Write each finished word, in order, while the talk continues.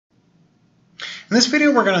In this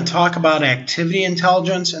video, we're going to talk about activity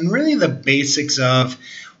intelligence and really the basics of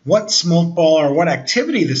what Smokeball or what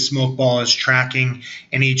activity the Smokeball is tracking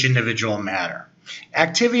in each individual matter.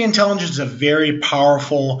 Activity intelligence is a very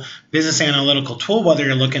powerful business analytical tool, whether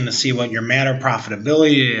you're looking to see what your matter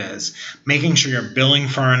profitability is, making sure you're billing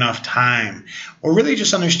for enough time, or really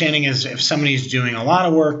just understanding is if somebody's doing a lot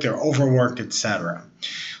of work, they're overworked, etc.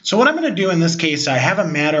 So what I'm going to do in this case, I have a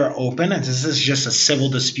matter open, and this is just a civil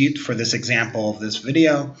dispute for this example of this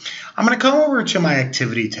video. I'm going to come over to my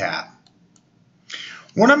activity tab.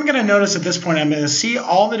 What I'm going to notice at this point, I'm going to see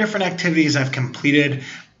all the different activities I've completed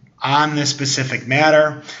on this specific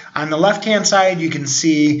matter. On the left-hand side, you can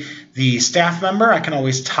see the staff member. I can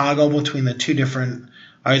always toggle between the two different,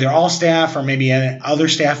 either all staff or maybe other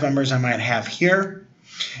staff members I might have here.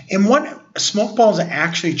 And what Smokeball is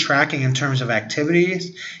actually tracking in terms of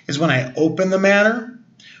activities is when I open the matter,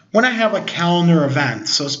 when I have a calendar event.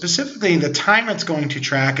 So specifically, the time it's going to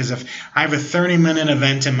track is if I have a 30-minute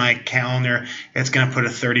event in my calendar, it's going to put a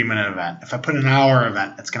 30-minute event. If I put an hour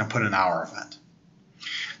event, it's going to put an hour event.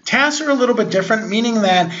 Tasks are a little bit different, meaning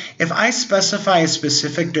that if I specify a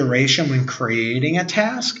specific duration when creating a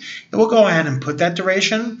task, it will go ahead and put that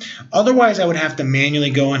duration. Otherwise, I would have to manually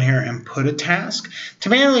go in here and put a task. To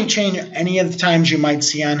manually change any of the times you might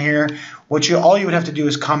see on here, all you would have to do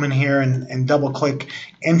is come in here and double click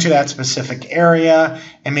into that specific area,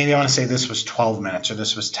 and maybe I want to say this was 12 minutes or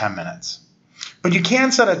this was 10 minutes. But you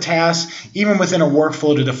can set a task even within a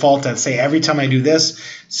workflow to default that say every time I do this,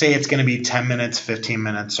 say it's going to be 10 minutes, 15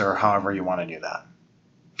 minutes, or however you want to do that.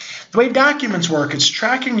 The way documents work, it's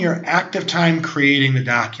tracking your active time creating the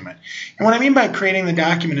document. And what I mean by creating the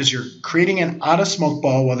document is you're creating it out of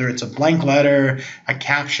Smokeball, whether it's a blank letter, a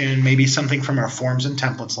caption, maybe something from our forms and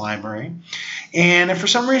templates library. And if for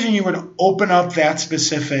some reason you would open up that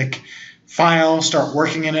specific file, start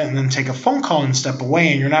working in it, and then take a phone call and step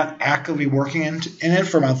away, and you're not actively working in it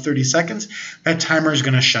for about 30 seconds, that timer is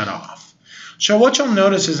going to shut off. So what you'll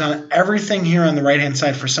notice is on everything here on the right-hand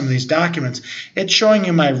side for some of these documents, it's showing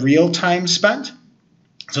you my real time spent.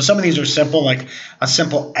 So some of these are simple, like a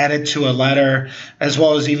simple edit to a letter, as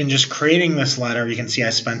well as even just creating this letter. You can see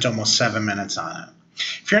I spent almost 7 minutes on it.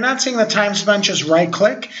 If you're not seeing the time spent, just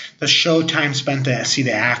right-click the show time spent to see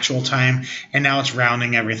the actual time, and now it's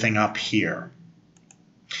rounding everything up here.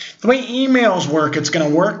 The way emails work, it's going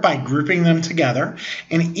to work by grouping them together,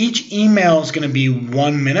 and each email is going to be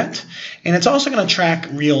 1 minute, and it's also going to track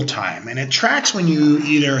real time, and it tracks when you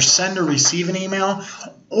either send or receive an email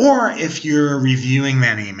or if you're reviewing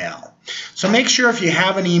that email. So make sure if you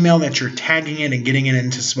have an email that you're tagging it and getting it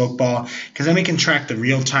into Smokeball, because then we can track the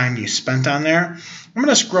real time you spent on there. I'm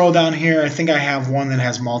going to scroll down here. I think I have one that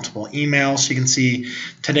has multiple emails. So you can see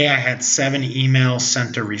today I had 7 emails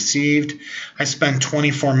sent or received. I spent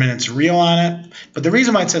 24 minutes real on it. But the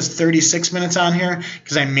reason why it says 36 minutes on here,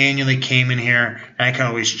 because I manually came in here and I can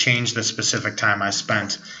always change the specific time I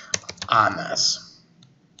spent on this.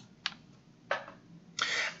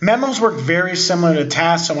 Memos work very similar to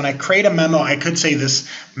tasks. So when I create a memo, I could say this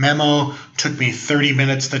memo took me 30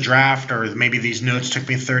 minutes to draft, or maybe these notes took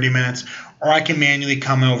me 30 minutes, or I can manually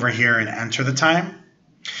come over here and enter the time.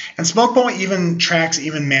 And Smokeball even tracks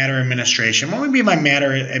matter administration. What would be my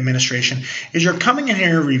matter administration is you're coming in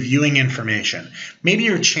here reviewing information. Maybe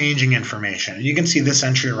you're changing information. You can see this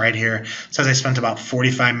entry right here. It says I spent about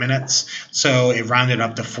 45 minutes. So it rounded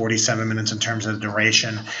up to 47 minutes in terms of the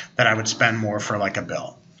duration that I would spend more for like a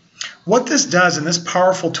bill. What this does, and this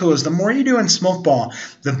powerful tool, is the more you do in Smokeball,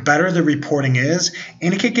 the better the reporting is,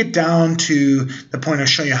 and it can get down to the point of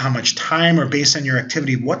showing you how much time, or based on your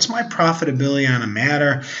activity, what's my profitability on a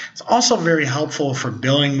matter. It's also very helpful for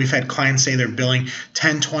billing. We've had clients say they're billing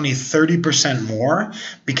 10, 20, 30% more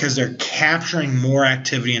because they're capturing more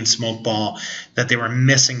activity in Smokeball that they were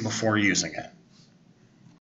missing before using it.